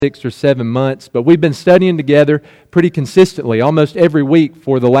6 or 7 months, but we've been studying together pretty consistently, almost every week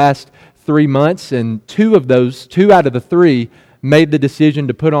for the last 3 months, and two out of the three, made the decision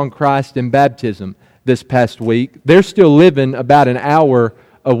to put on Christ in baptism this past week. They're still living about an hour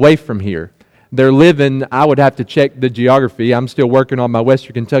away from here. They're living, I would have to check the geography, I'm still working on my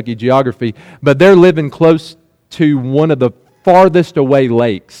Western Kentucky geography, but they're living close to one of the farthest away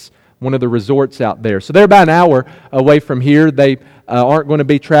lakes, one of the resorts out there. So they're about an hour away from here. They aren't going to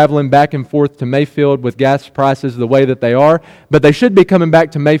be traveling back and forth to Mayfield with gas prices the way that they are, but they should be coming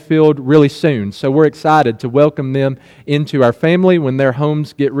back to Mayfield really soon. So we're excited to welcome them into our family when their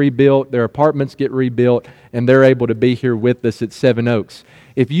homes get rebuilt, their apartments get rebuilt, and they're able to be here with us at Seven Oaks.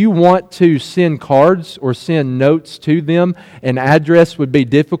 If you want to send cards or send notes to them, an address would be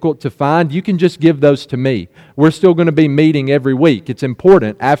difficult to find, you can just give those to me. We're still going to be meeting every week. It's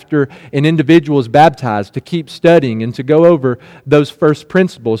important after an individual is baptized to keep studying and to go over those first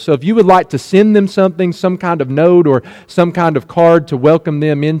principles. So if you would like to send them something, some kind of note or some kind of card to welcome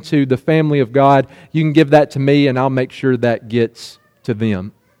them into the family of God, you can give that to me and I'll make sure that gets to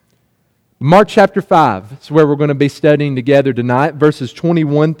them. Mark chapter 5 is where we're going to be studying together tonight, verses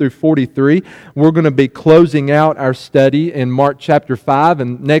 21 through 43. We're going to be closing out our study in Mark chapter 5,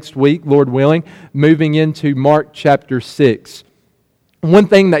 and next week, Lord willing, moving into Mark chapter 6. One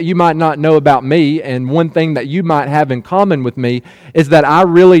thing that you might not know about me, and one thing that you might have in common with me, is that I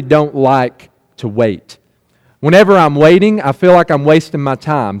really don't like to wait. Whenever I'm waiting, I feel like I'm wasting my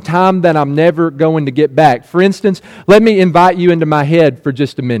time that I'm never going to get back. For instance, let me invite you into my head for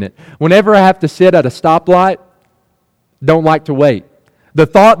just a minute. Whenever I have to sit at a stoplight, don't like to wait. The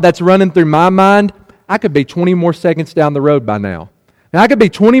thought that's running through my mind, I could be 20 more seconds down the road by now. Now, I could be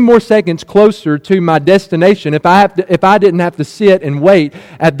 20 more seconds closer to my destination if I didn't have to sit and wait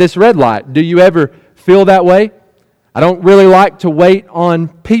at this red light. Do you ever feel that way? I don't really like to wait on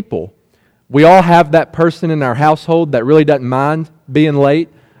people. We all have that person in our household that really doesn't mind being late,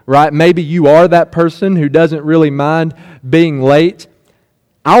 right? Maybe you are that person who doesn't really mind being late.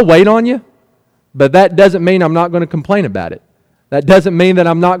 I'll wait on you, but that doesn't mean I'm not going to complain about it. That doesn't mean that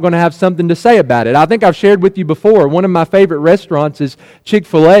I'm not going to have something to say about it. I think I've shared with you before, one of my favorite restaurants is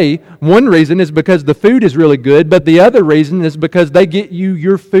Chick-fil-A. One reason is because the food is really good, but the other reason is because they get you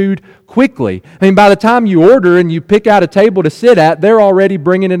your food quickly. I mean, by the time you order and you pick out a table to sit at, they're already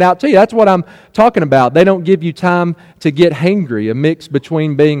bringing it out to you. That's what I'm talking about. They don't give you time to get hangry, a mix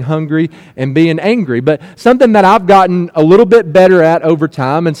between being hungry and being angry. But something that I've gotten a little bit better at over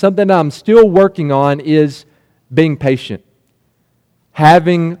time and something that I'm still working on is being patient.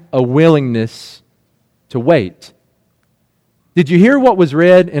 Having a willingness to wait. Did you hear what was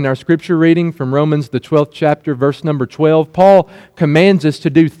read in our scripture reading from Romans, the 12th chapter, verse number 12? Paul commands us to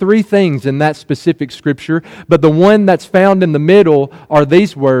do 3 things in that specific scripture, but the one that's found in the middle are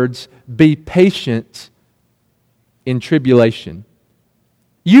these words, be patient in tribulation.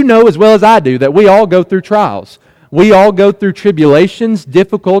 You know as well as I do that we all go through trials. We all go through tribulations,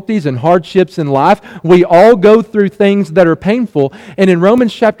 difficulties, and hardships in life. We all go through things that are painful. And in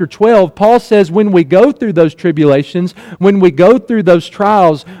Romans chapter 12, Paul says when we go through those tribulations, when we go through those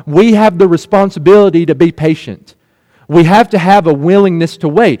trials, we have the responsibility to be patient. We have to have a willingness to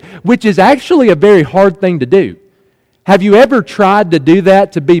wait, which is actually a very hard thing to do. Have you ever tried to do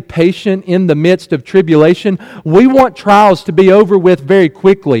that, to be patient in the midst of tribulation? We want trials to be over with very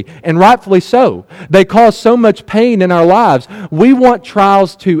quickly, and rightfully so. They cause so much pain in our lives. We want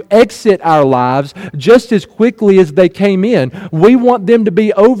trials to exit our lives just as quickly as they came in. We want them to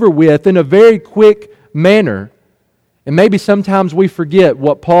be over with in a very quick manner. And maybe sometimes we forget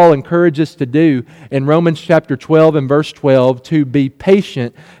what Paul encourages us to do in Romans chapter 12 and verse 12, to be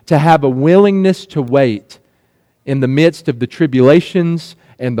patient, to have a willingness to wait in the midst of the tribulations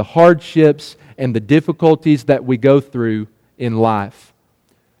and the hardships and the difficulties that we go through in life.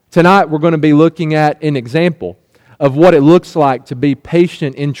 Tonight we're going to be looking at an example of what it looks like to be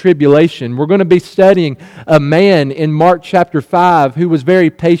patient in tribulation. We're going to be studying a man in Mark chapter 5 who was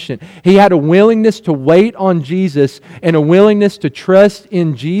very patient. He had a willingness to wait on Jesus and a willingness to trust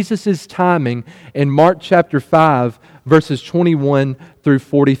in Jesus' timing in Mark chapter 5, verses 21 through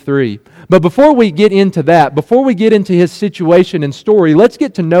 43. But before we get into that, before we get into his situation and story, let's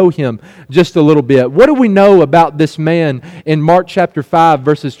get to know him just a little bit. What do we know about this man in Mark chapter 5,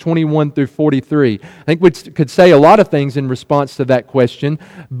 verses 21 through 43? I think we could say a lot of things in response to that question,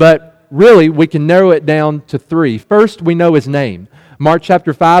 but really we can narrow it down to 3. First, we know his name. Mark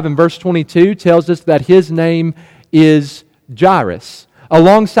chapter 5 and verse 22 tells us that his name is Jairus.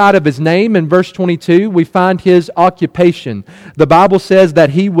 Alongside of his name in verse 22, we find his occupation. The Bible says that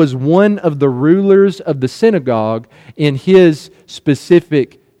he was one of the rulers of the synagogue in his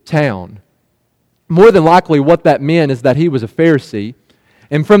specific town. More than likely what that meant is that he was a Pharisee.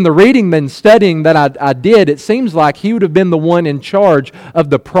 And from the reading and studying that I did, it seems like he would have been the one in charge of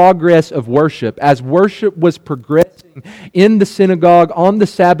the progress of worship. As worship was progressing in the synagogue on the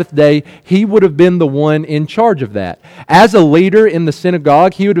Sabbath day, he would have been the one in charge of that. As a leader in the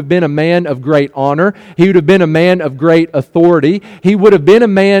synagogue, he would have been a man of great honor. He would have been a man of great authority. He would have been a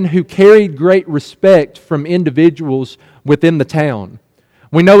man who carried great respect from individuals within the town.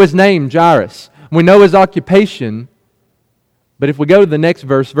 We know his name, Jairus. We know his occupation. But if we go to the next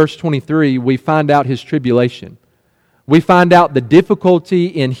verse, verse 23, we find out his tribulation. We find out the difficulty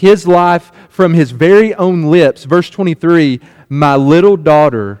in his life from his very own lips. Verse 23, my little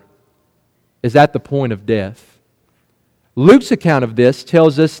daughter is at the point of death. Luke's account of this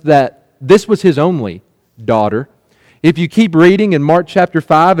tells us that this was his only daughter. If you keep reading in Mark chapter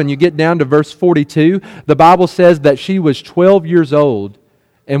 5 and you get down to verse 42, the Bible says that she was 12 years old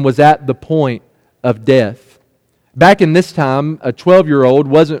and was at the point of death. Back in this time, a 12-year-old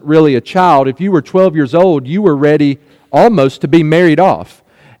wasn't really a child. If you were 12 years old, you were ready almost to be married off.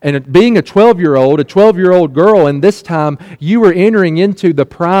 And being a 12-year-old girl, in this time, you were entering into the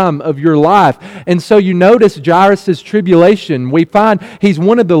prime of your life. And so you notice Jairus' tribulation. We find he's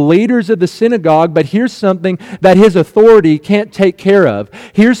one of the leaders of the synagogue, but here's something that his authority can't take care of.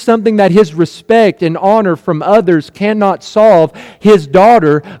 Here's something that his respect and honor from others cannot solve. His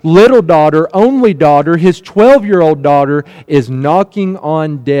daughter, little daughter, only daughter, his 12-year-old daughter, is knocking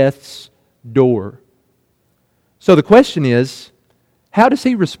on death's door. So the question is, how does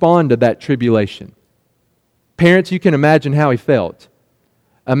he respond to that tribulation? Parents, you can imagine how he felt.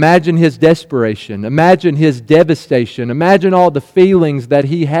 Imagine his desperation. Imagine his devastation. Imagine all the feelings that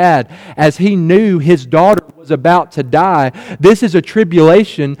he had as he knew his daughter was about to die. This is a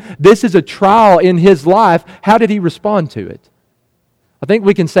tribulation. This is a trial in his life. How did he respond to it? I think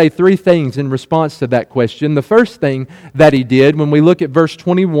we can say three things in response to that question. The first thing that he did when we look at verse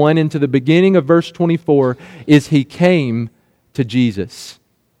 21 into the beginning of verse 24 is he came to Jesus.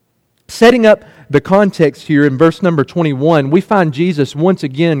 Setting up the context here in verse number 21, we find Jesus once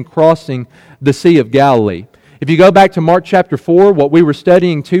again crossing the Sea of Galilee. If you go back to Mark chapter 4, what we were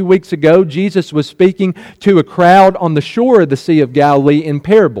studying 2 weeks ago, Jesus was speaking to a crowd on the shore of the Sea of Galilee in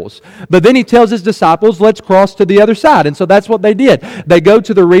parables. But then he tells his disciples, let's cross to the other side. And so that's what they did. They go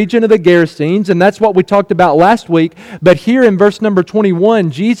to the region of the Gerasenes, and that's what we talked about last week. But here in verse number 21,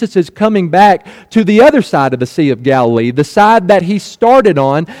 Jesus is coming back to the other side of the Sea of Galilee, the side that he started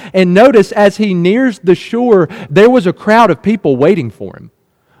on. And notice as he nears the shore, there was a crowd of people waiting for him.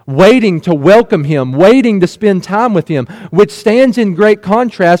 Waiting to welcome him, waiting to spend time with him, which stands in great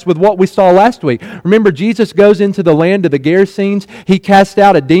contrast with what we saw last week. Remember, Jesus goes into the land of the Gerasenes. He casts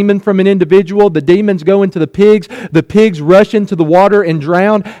out a demon from an individual. The demons go into the pigs rush into the water and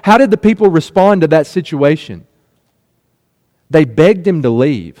drown. How did the people respond to that situation? They begged him to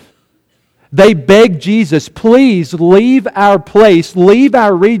leave. They begged Jesus, please leave our place, leave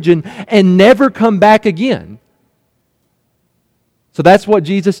our region, and never come back again. So that's what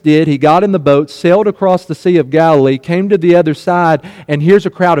Jesus did. He got in the boat, sailed across the Sea of Galilee, came to the other side, and here's a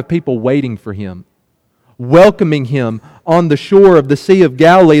crowd of people waiting for him, welcoming him on the shore of the Sea of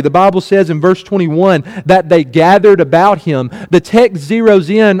Galilee. The Bible says in verse 21 that they gathered about him. The text zeroes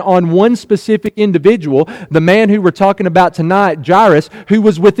in on one specific individual, the man who we're talking about tonight, Jairus, who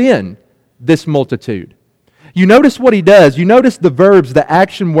was within this multitude. You notice what he does. You notice the verbs, the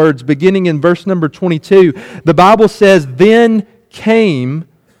action words beginning in verse number 22. The Bible says, then came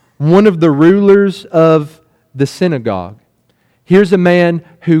one of the rulers of the synagogue. Here's a man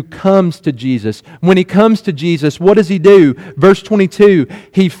who comes to Jesus. When he comes to Jesus, what does he do? Verse 22,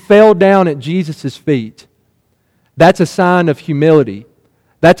 he fell down at Jesus' feet. That's a sign of humility.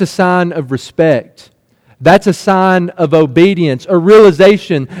 That's a sign of respect. That's a sign of obedience, a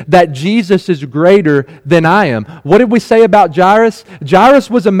realization that Jesus is greater than I am. What did we say about Jairus? Jairus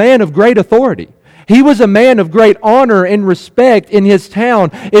was a man of great authority. He was a man of great honor and respect in his town,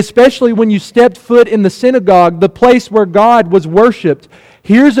 especially when you stepped foot in the synagogue, the place where God was worshipped.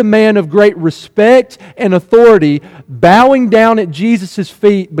 Here's a man of great respect and authority bowing down at Jesus'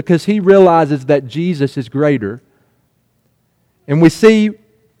 feet because he realizes that Jesus is greater. And we see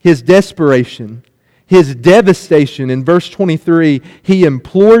his desperation, his devastation. In verse 23, he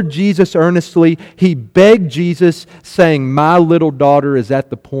implored Jesus earnestly. He begged Jesus, saying, my little daughter is at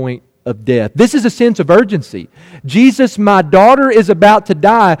the point of death. This is a sense of urgency. Jesus, my daughter is about to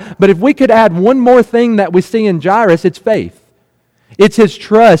die. But if we could add one more thing that we see in Jairus, it's faith. It's his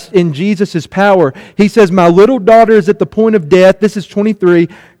trust in Jesus' power. He says, my little daughter is at the point of death. This is 23.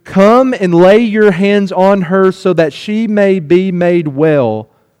 Come and lay your hands on her so that she may be made well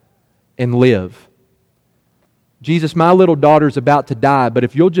and live. Jesus, my little daughter's about to die, but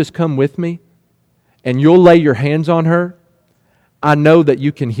if you'll just come with me and you'll lay your hands on her, I know that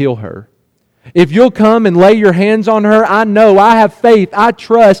you can heal her. If you'll come and lay your hands on her, I know, I have faith, I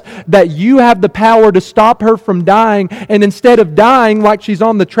trust that you have the power to stop her from dying. And instead of dying like she's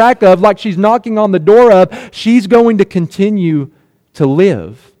on the track of, like she's knocking on the door of, she's going to continue to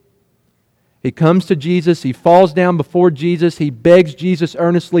live. He comes to Jesus, he falls down before Jesus, he begs Jesus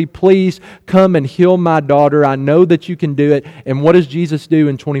earnestly, please come and heal my daughter. I know that you can do it. And what does Jesus do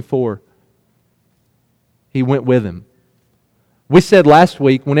in 24? He went with him. We said last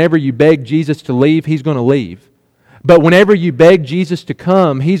week, whenever you beg Jesus to leave, He's going to leave. But whenever you beg Jesus to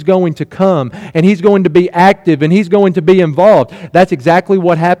come, He's going to come, and He's going to be active, and He's going to be involved. That's exactly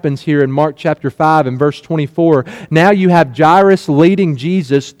what happens here in Mark chapter 5 and verse 24. Now you have Jairus leading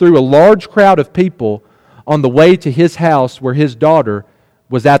Jesus through a large crowd of people on the way to his house where his daughter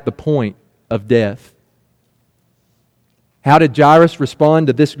was at the point of death. How did Jairus respond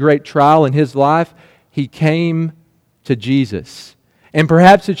to this great trial in his life? He came to Jesus. And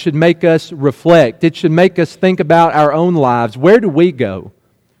perhaps it should make us reflect. It should make us think about our own lives. Where do we go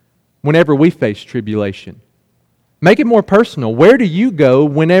whenever we face tribulation? Make it more personal. Where do you go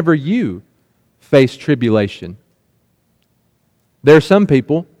whenever you face tribulation? There are some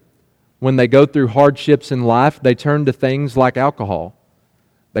people, when they go through hardships in life, they turn to things like alcohol.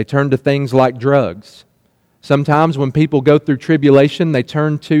 They turn to things like drugs. Sometimes when people go through tribulation, they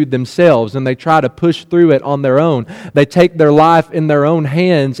turn to themselves and they try to push through it on their own. They take their life in their own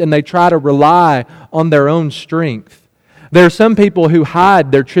hands and they try to rely on their own strength. There are some people who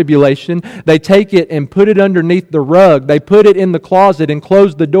hide their tribulation. They take it and put it underneath the rug. They put it in the closet and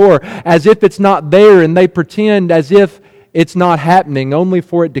close the door as if it's not there, and they pretend as if it's not happening, only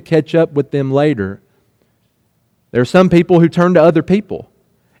for it to catch up with them later. There are some people who turn to other people.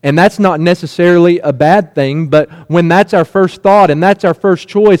 And that's not necessarily a bad thing, but when that's our first thought and that's our first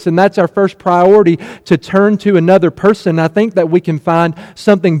choice and that's our first priority to turn to another person, I think that we can find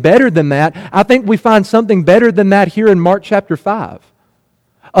something better than that. I think we find something better than that here in Mark chapter 5.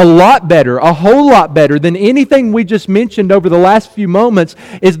 A lot better, a whole lot better than anything we just mentioned over the last few moments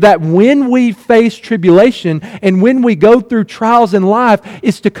is that when we face tribulation and when we go through trials in life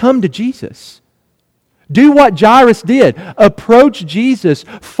is to come to Jesus. Do what Jairus did. Approach Jesus.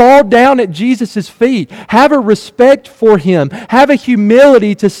 Fall down at Jesus' feet. Have a respect for Him. Have a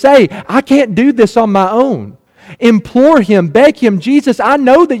humility to say, I can't do this on my own. Implore Him. Beg Him, Jesus, I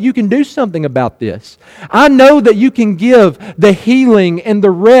know that you can do something about this. I know that you can give the healing and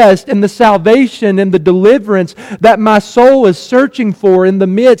the rest and the salvation and the deliverance that my soul is searching for in the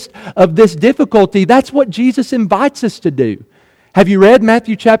midst of this difficulty. That's what Jesus invites us to do. Have you read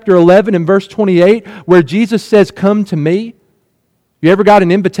Matthew chapter 11 and verse 28 where Jesus says, come to me? You ever got an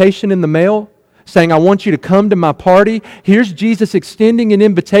invitation in the mail saying, I want you to come to my party? Here's Jesus extending an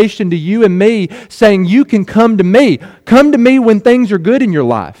invitation to you and me saying, you can come to me. Come to me when things are good in your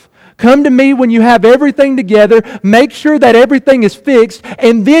life. Come to me when you have everything together. Make sure that everything is fixed,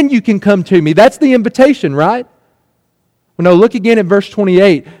 and then you can come to me. That's the invitation, right? Well, no, look again at verse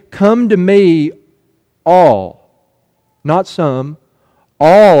 28. Come to me all. Not some,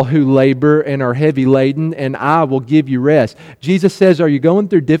 all who labor and are heavy laden, and I will give you rest. Jesus says, are you going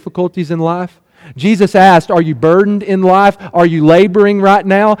through difficulties in life? Jesus asked, are you burdened in life? Are you laboring right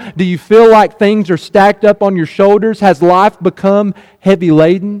now? Do you feel like things are stacked up on your shoulders? Has life become heavy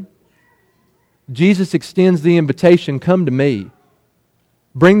laden? Jesus extends the invitation, come to me.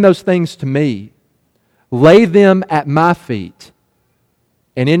 Bring those things to me. Lay them at my feet.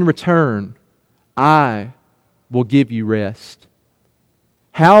 And in return, I will give you rest.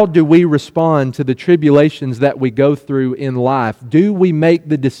 How do we respond to the tribulations that we go through in life? Do we make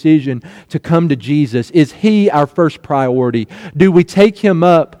the decision to come to Jesus? Is He our first priority? Do we take Him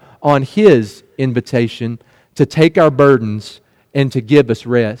up on His invitation to take our burdens and to give us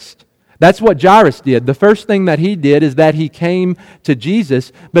rest? That's what Jairus did. The first thing that he did is that he came to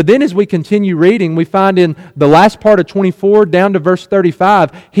Jesus. But then as we continue reading, we find in the last part of 24 down to verse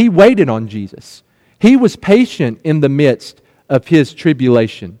 35, he waited on Jesus. He was patient in the midst of his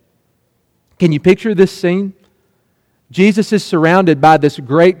tribulation. Can you picture this scene? Jesus is surrounded by this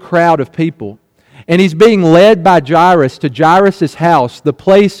great crowd of people, and He's being led by Jairus to Jairus' house, the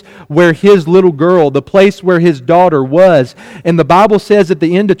place where his little girl, the place where his daughter was. And the Bible says at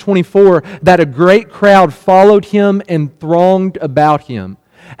the end of 24 that a great crowd followed Him and thronged about Him.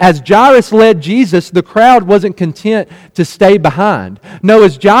 As Jairus led Jesus, the crowd wasn't content to stay behind. No,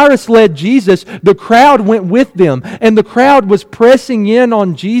 as Jairus led Jesus, the crowd went with them, and the crowd was pressing in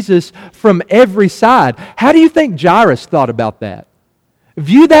on Jesus from every side. How do you think Jairus thought about that?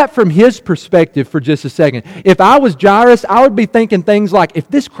 View that from his perspective for just a second. If I was Jairus, I would be thinking things like, if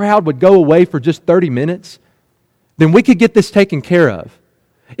this crowd would go away for just 30 minutes, then we could get this taken care of.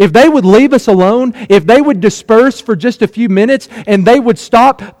 If they would leave us alone, if they would disperse for just a few minutes and they would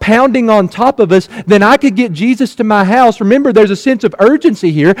stop pounding on top of us, then I could get Jesus to my house. Remember, there's a sense of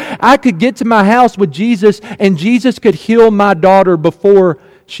urgency here. I could get to my house with Jesus and Jesus could heal my daughter before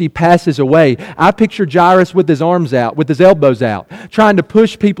she passes away. I picture Jairus with his arms out, with his elbows out, trying to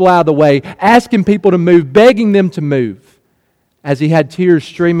push people out of the way, asking people to move, begging them to move, as he had tears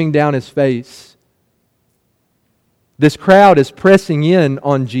streaming down his face. This crowd is pressing in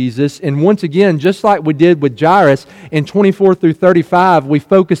on Jesus, and once again, just like we did with Jairus, in 24 through 35, we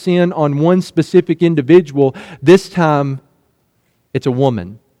focus in on one specific individual. This time, it's a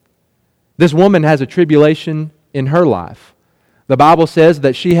woman. This woman has a tribulation in her life. The Bible says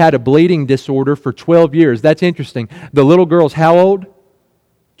that she had a bleeding disorder for 12 years. That's interesting. The little girl's how old?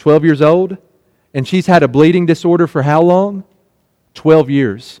 12 years old? And she's had a bleeding disorder for how long? 12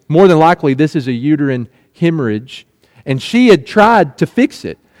 years. More than likely, this is a uterine hemorrhage. And she had tried to fix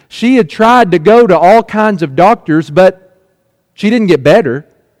it. She had tried to go to all kinds of doctors, but she didn't get better.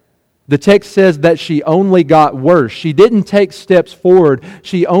 The text says that she only got worse. She didn't take steps forward.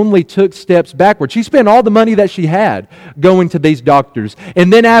 She only took steps backward. She spent all the money that she had going to these doctors.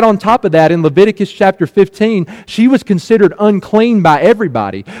 And then add on top of that, in Leviticus chapter 15, she was considered unclean by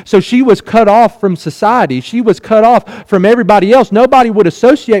everybody. So she was cut off from society. She was cut off from everybody else. Nobody would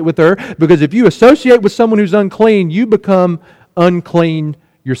associate with her, because if you associate with someone who's unclean, you become unclean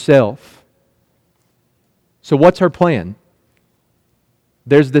yourself. So what's her plan?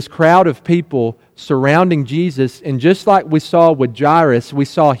 There's this crowd of people surrounding Jesus, and just like we saw with Jairus, we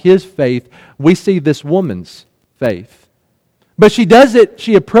saw his faith, we see this woman's faith. But she does it,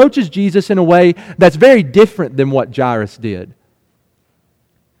 she approaches Jesus in a way that's very different than what Jairus did.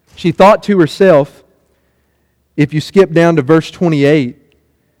 She thought to herself, if you skip down to verse 28,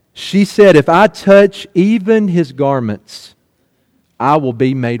 she said, if I touch even his garments, I will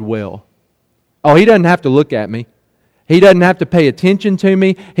be made well. Oh, he doesn't have to look at me. He doesn't have to pay attention to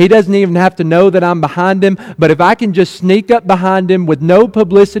me. He doesn't even have to know that I'm behind him. But if I can just sneak up behind him with no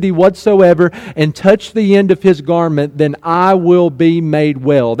publicity whatsoever and touch the end of his garment, then I will be made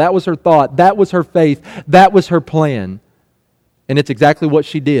well. That was her thought. That was her faith. That was her plan. And it's exactly what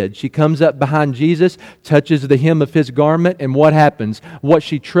she did. She comes up behind Jesus, touches the hem of his garment, and what happens? What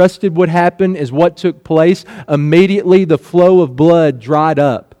she trusted would happen is what took place. Immediately the flow of blood dried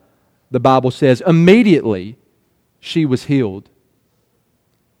up, the Bible says. Immediately she was healed.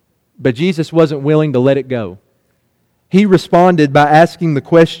 But Jesus wasn't willing to let it go. He responded by asking the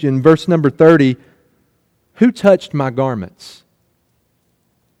question, verse number 30, who touched my garments?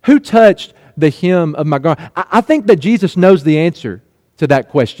 Who touched the hem of my garment? I think that Jesus knows the answer to that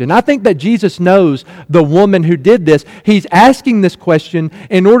question. I think that Jesus knows the woman who did this. He's asking this question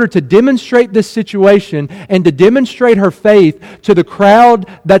in order to demonstrate this situation and to demonstrate her faith to the crowd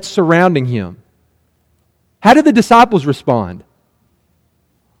that's surrounding him. How did the disciples respond?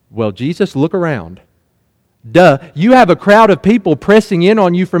 Well, Jesus, look around. Duh, you have a crowd of people pressing in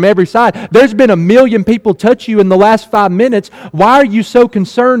on you from every side. There's been 1 million people touch you in the last 5 minutes. Why are you so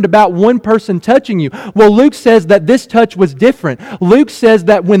concerned about one person touching you? Well, Luke says that this touch was different. Luke says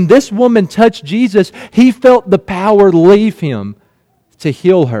that when this woman touched Jesus, he felt the power leave him to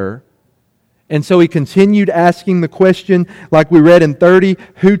heal her. And so he continued asking the question, like we read in 30,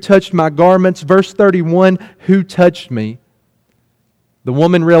 who touched my garments? Verse 31, who touched me? The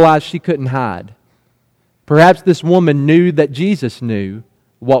woman realized she couldn't hide. Perhaps this woman knew that Jesus knew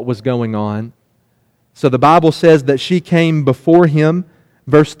what was going on. So the Bible says that she came before him,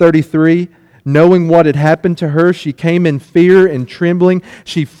 verse 33, knowing what had happened to her, she came in fear and trembling.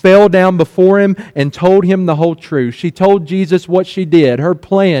 She fell down before him and told him the whole truth. She told Jesus what she did, her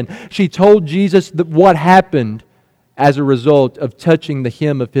plan. She told Jesus what happened as a result of touching the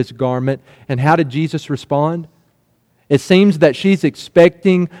hem of his garment. And how did Jesus respond? It seems that she's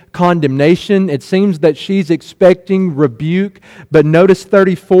expecting condemnation. It seems that she's expecting rebuke. But notice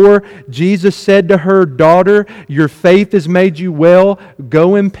 34, Jesus said to her, daughter, your faith has made you well.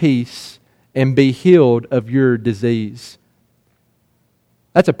 Go in peace and be healed of your disease.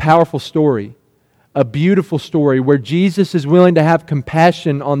 That's a powerful story. A beautiful story where Jesus is willing to have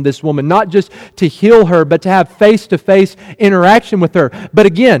compassion on this woman, not just to heal her, but to have face-to-face interaction with her. But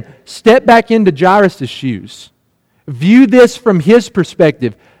again, step back into Jairus' shoes. View this from his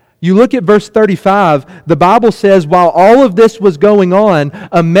perspective. You look at verse 35, the Bible says, while all of this was going on,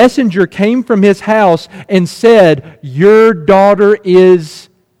 a messenger came from his house and said, your daughter is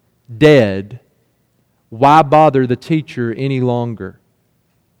dead. Why bother the teacher any longer?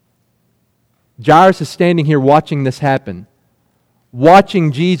 Jairus is standing here watching this happen.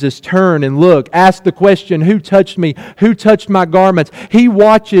 Watching Jesus turn and look, ask the question, who touched me? Who touched my garments? He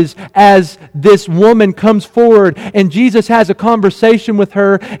watches as this woman comes forward and Jesus has a conversation with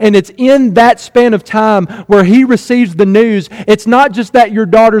her, and it's in that span of time where he receives the news. It's not just that your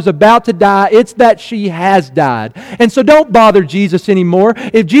daughter's about to die, it's that she has died. And so don't bother Jesus anymore.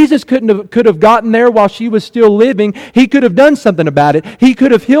 If Jesus could have gotten there while she was still living, he could have done something about it. He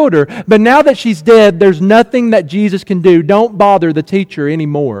could have healed her. But now that she's dead, there's nothing that Jesus can do. Don't bother the teacher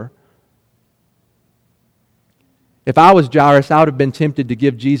anymore. If I was Jairus, I would have been tempted to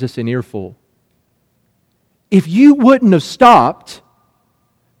give Jesus an earful. If you wouldn't have stopped,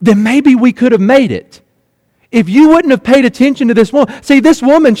 then maybe we could have made it. If you wouldn't have paid attention to this woman. See, this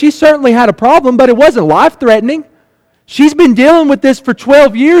woman, she certainly had a problem, but it wasn't life-threatening. She's been dealing with this for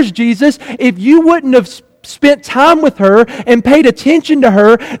 12 years, Jesus. If you wouldn't have spent time with her and paid attention to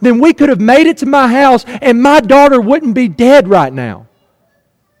her, then we could have made it to my house and my daughter wouldn't be dead right now.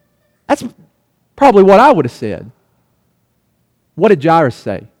 That's probably what I would have said. What did Jairus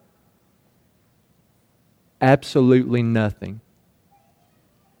say? Absolutely nothing.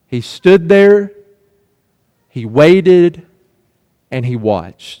 He stood there, he waited, and he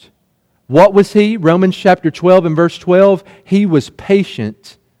watched. What was he? Romans chapter 12 and verse 12. He was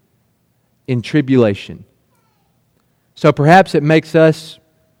patient in tribulation. So perhaps it makes us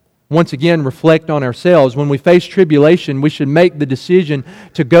once again reflect on ourselves. When we face tribulation, we should make the decision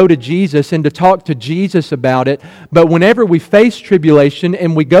to go to Jesus and to talk to Jesus about it. But whenever we face tribulation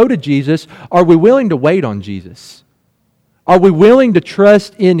and we go to Jesus, are we willing to wait on Jesus? Are we willing to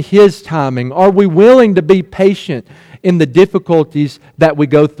trust in His timing? Are we willing to be patient in the difficulties that we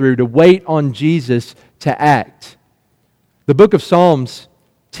go through, to wait on Jesus to act? The book of Psalms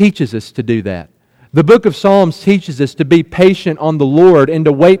teaches us to do that. The book of Psalms teaches us to be patient on the Lord and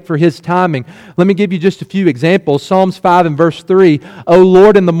to wait for His timing. Let me give you just a few examples. Psalms 5 and verse 3. O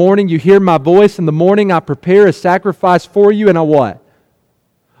Lord, in the morning you hear my voice. In the morning I prepare a sacrifice for you. And I what?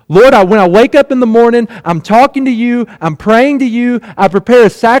 Lord, when I wake up in the morning, I'm talking to you, I'm praying to you, I prepare a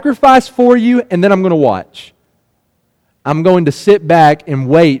sacrifice for you, and then I'm going to watch. I'm going to sit back and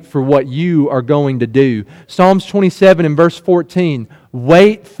wait for what you are going to do. Psalms 27 and verse 14.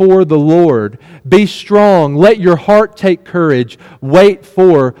 Wait for the Lord. Be strong. Let your heart take courage. Wait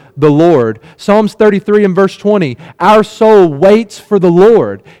for the Lord. Psalms 33 and verse 20. Our soul waits for the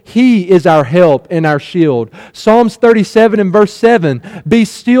Lord. He is our help and our shield. Psalms 37 and verse 7. Be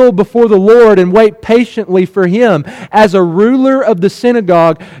still before the Lord and wait patiently for Him. As a ruler of the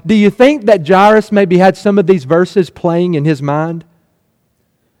synagogue, do you think that Jairus maybe had some of these verses playing in his mind?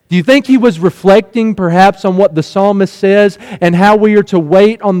 Do you think he was reflecting perhaps on what the psalmist says and how we are to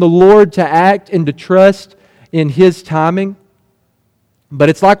wait on the Lord to act and to trust in His timing? But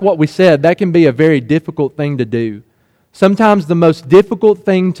it's like what we said, that can be a very difficult thing to do. Sometimes the most difficult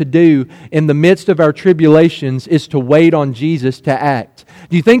thing to do in the midst of our tribulations is to wait on Jesus to act.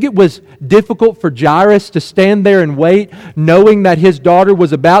 Do you think it was difficult for Jairus to stand there and wait, knowing that his daughter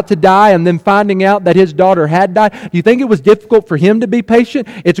was about to die and then finding out that his daughter had died? Do you think it was difficult for him to be patient?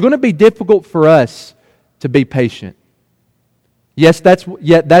 It's going to be difficult for us to be patient. Yes, that's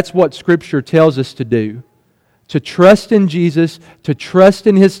what Scripture tells us to do. To trust in Jesus, to trust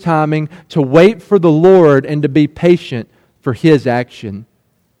in His timing, to wait for the Lord, and to be patient for His action.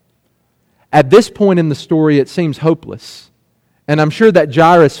 At this point in the story, it seems hopeless. And I'm sure that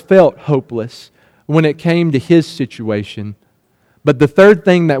Jairus felt hopeless when it came to his situation. But the third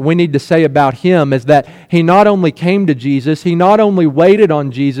thing that we need to say about him is that he not only came to Jesus, he not only waited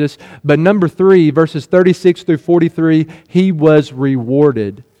on Jesus, but number 3, verses 36 through 43, he was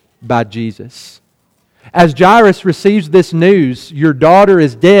rewarded by Jesus. As Jairus receives this news, your daughter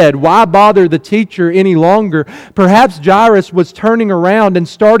is dead, why bother the teacher any longer? Perhaps Jairus was turning around and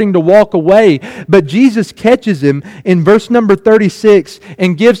starting to walk away, but Jesus catches him in verse number 36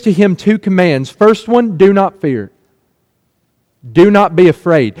 and gives to him 2 commands. First one, do not fear. Do not be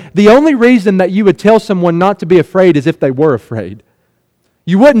afraid. The only reason that you would tell someone not to be afraid is if they were afraid.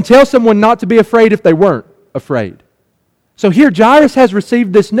 You wouldn't tell someone not to be afraid if they weren't afraid. So here Jairus has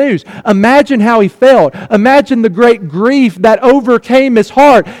received this news. Imagine how he felt. Imagine the great grief that overcame his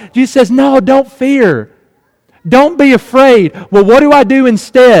heart. Jesus says, no, don't fear. Don't be afraid. Well, what do I do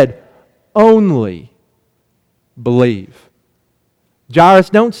instead? Only believe.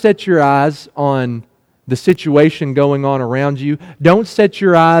 Jairus, don't set your eyes on the situation going on around you. Don't set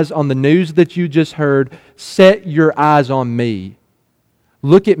your eyes on the news that you just heard. Set your eyes on me.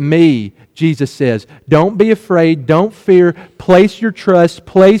 Look at me, Jesus says. Don't be afraid. Don't fear. Place your trust,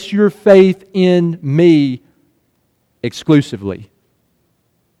 place your faith in me exclusively.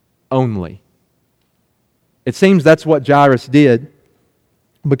 Only. It seems that's what Jairus did,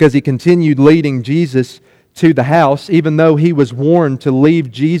 because he continued leading Jesus to the house, even though he was warned to leave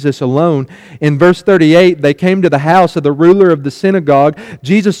Jesus alone. In verse 38, they came to the house of the ruler of the synagogue.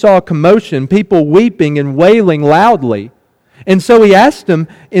 Jesus saw a commotion, people weeping and wailing loudly. And so he asked them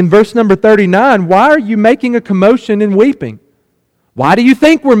in verse number 39, "Why are you making a commotion and weeping? Why do you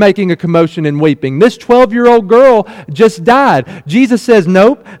think we're making a commotion and weeping? This 12-year-old girl just died." Jesus says,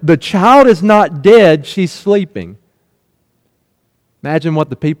 "Nope, the child is not dead, she's sleeping." Imagine what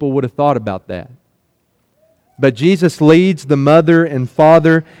the people would have thought about that. But Jesus leads the mother and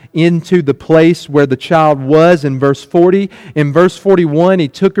father into the place where the child was in verse 40. In verse 41, He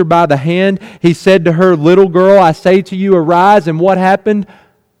took her by the hand. He said to her, "Little girl, I say to you, arise." And what happened?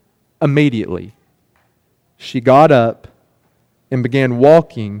 Immediately, she got up and began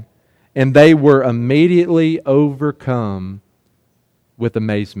walking, and they were immediately overcome with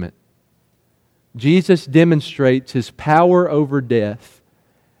amazement. Jesus demonstrates His power over death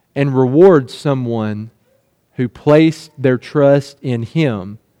and rewards someone who placed their trust in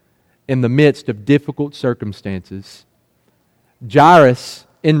Him in the midst of difficult circumstances. Jairus,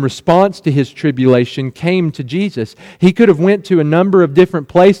 in response to his tribulation, came to Jesus. He could have went to a number of different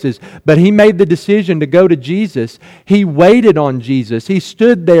places, but he made the decision to go to Jesus. He waited on Jesus. He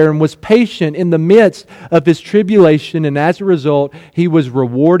stood there and was patient in the midst of his tribulation, and as a result, he was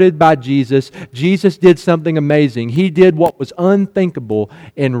rewarded by Jesus. Jesus did something amazing. He did what was unthinkable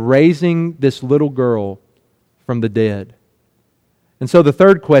in raising this little girl from the dead. And so the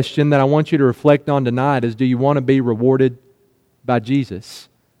third question that I want you to reflect on tonight is, do you want to be rewarded by Jesus?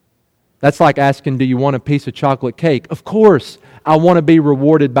 That's like asking, do you want a piece of chocolate cake? Of course, I want to be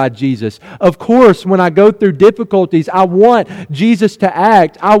rewarded by Jesus. Of course, when I go through difficulties, I want Jesus to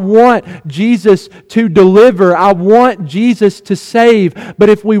act. I want Jesus to deliver. I want Jesus to save. But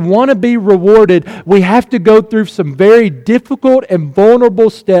if we want to be rewarded, we have to go through some very difficult and vulnerable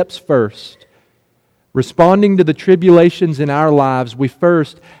steps first. Responding to the tribulations in our lives, we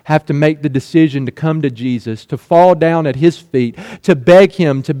first have to make the decision to come to Jesus, to fall down at His feet, to beg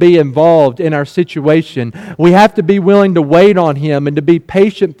Him to be involved in our situation. We have to be willing to wait on Him and to be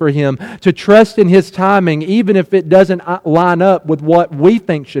patient for Him, to trust in His timing, even if it doesn't line up with what we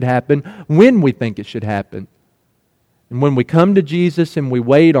think should happen, when we think it should happen. And when we come to Jesus and we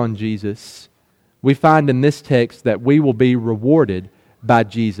wait on Jesus, we find in this text that we will be rewarded by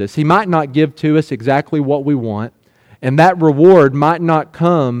Jesus. He might not give to us exactly what we want, and that reward might not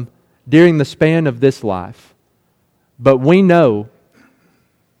come during the span of this life. But we know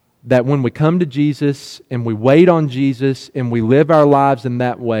that when we come to Jesus and we wait on Jesus and we live our lives in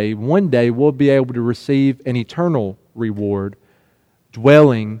that way, one day we'll be able to receive an eternal reward,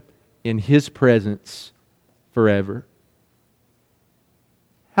 dwelling in His presence forever.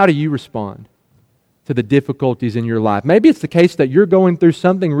 How do you respond to the difficulties in your life? Maybe it's the case that you're going through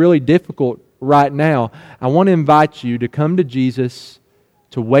something really difficult right now. I want to invite you to come to Jesus,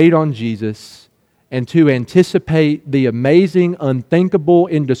 to wait on Jesus, and to anticipate the amazing, unthinkable,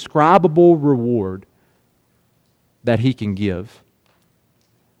 indescribable reward that He can give.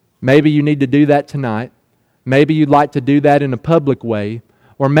 Maybe you need to do that tonight. Maybe you'd like to do that in a public way.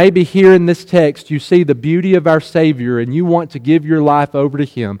 Or maybe here in this text you see the beauty of our Savior and you want to give your life over to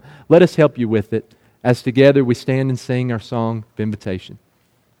Him. Let us help you with it as together we stand and sing our song of invitation.